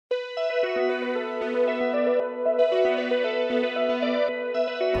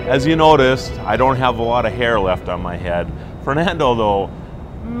As you noticed, I don't have a lot of hair left on my head. Fernando, though,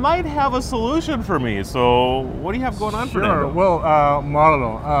 might have a solution for me. So what do you have going on, Fernando? Sure. Well,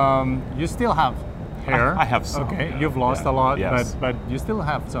 Marlo, you still have hair. I have some. Okay, you've lost a lot, yes. but you still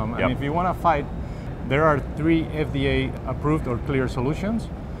have some. Yep. And if you want to fight, there are 3 FDA approved or clear solutions.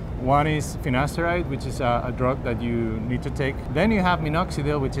 One is finasteride, which is a drug that you need to take. Then you have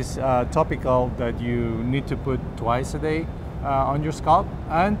minoxidil, which is topical that you need to put twice a day on your scalp.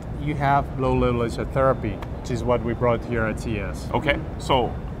 And you have low-level laser therapy, which is what we brought here at CES. Okay,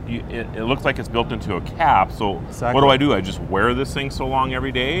 so it looks like it's built into a cap. So Exactly. what do? I just wear this thing so long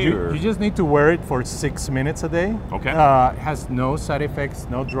every day? You just need to wear it for 6 minutes a day. Okay. It has no side effects,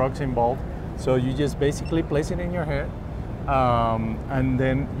 no drugs involved. So you just basically place it in your hair, and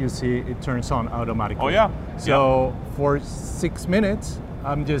then you see it turns on automatically. Oh yeah. So for 6 minutes,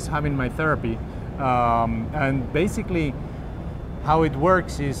 I'm just having my therapy, and basically how it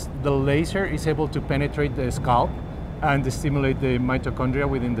works is the laser is able to penetrate the scalp and stimulate the mitochondria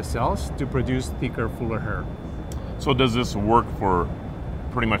within the cells to produce thicker, fuller hair. So does this work for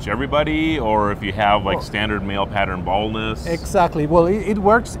pretty much everybody, or if you have like standard male pattern baldness? Exactly. Well, it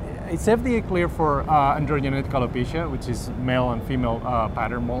works. It's FDA clear for androgenetic alopecia, which is male and female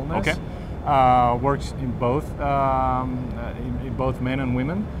pattern baldness. Okay. Works in both men and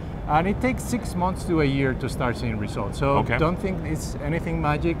women, and it takes 6 months to a year to start seeing results. So don't think it's anything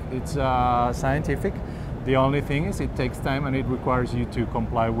magic. It's scientific. The only thing is it takes time and it requires you to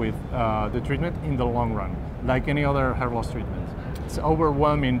comply with the treatment in the long run, like any other hair loss treatment. It's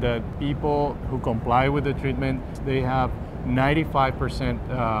overwhelming that people who comply with the treatment, they have 95%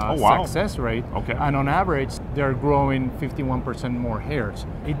 success rate, and on average they're growing 51% more hairs.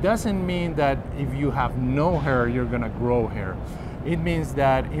 It doesn't mean that if you have no hair you're gonna grow hair. It means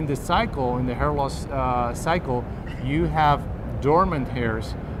that in the cycle, in the hair loss cycle, you have dormant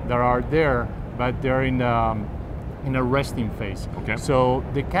hairs that are there, but they're in a resting phase. Okay. So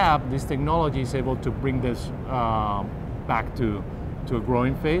the cap, this technology is able to bring this back to a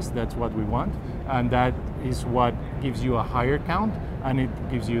growing phase. That's what we want, and that is what gives you a higher count, and it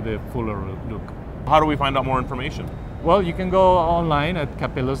gives you the fuller look. How do we find out more information? Well, you can go online at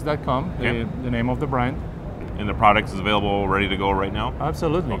capillus.com, the name of the brand. And the product is available, ready to go right now?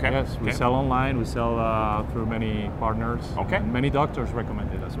 Absolutely, Okay. yes. We sell online, we sell through many partners. Okay. And many doctors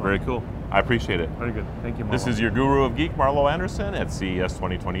recommend it as well. Very cool. I appreciate it. Very good. Thank you, Marlo. This is your guru of geek, Marlo Anderson at CES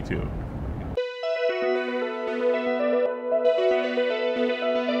 2022.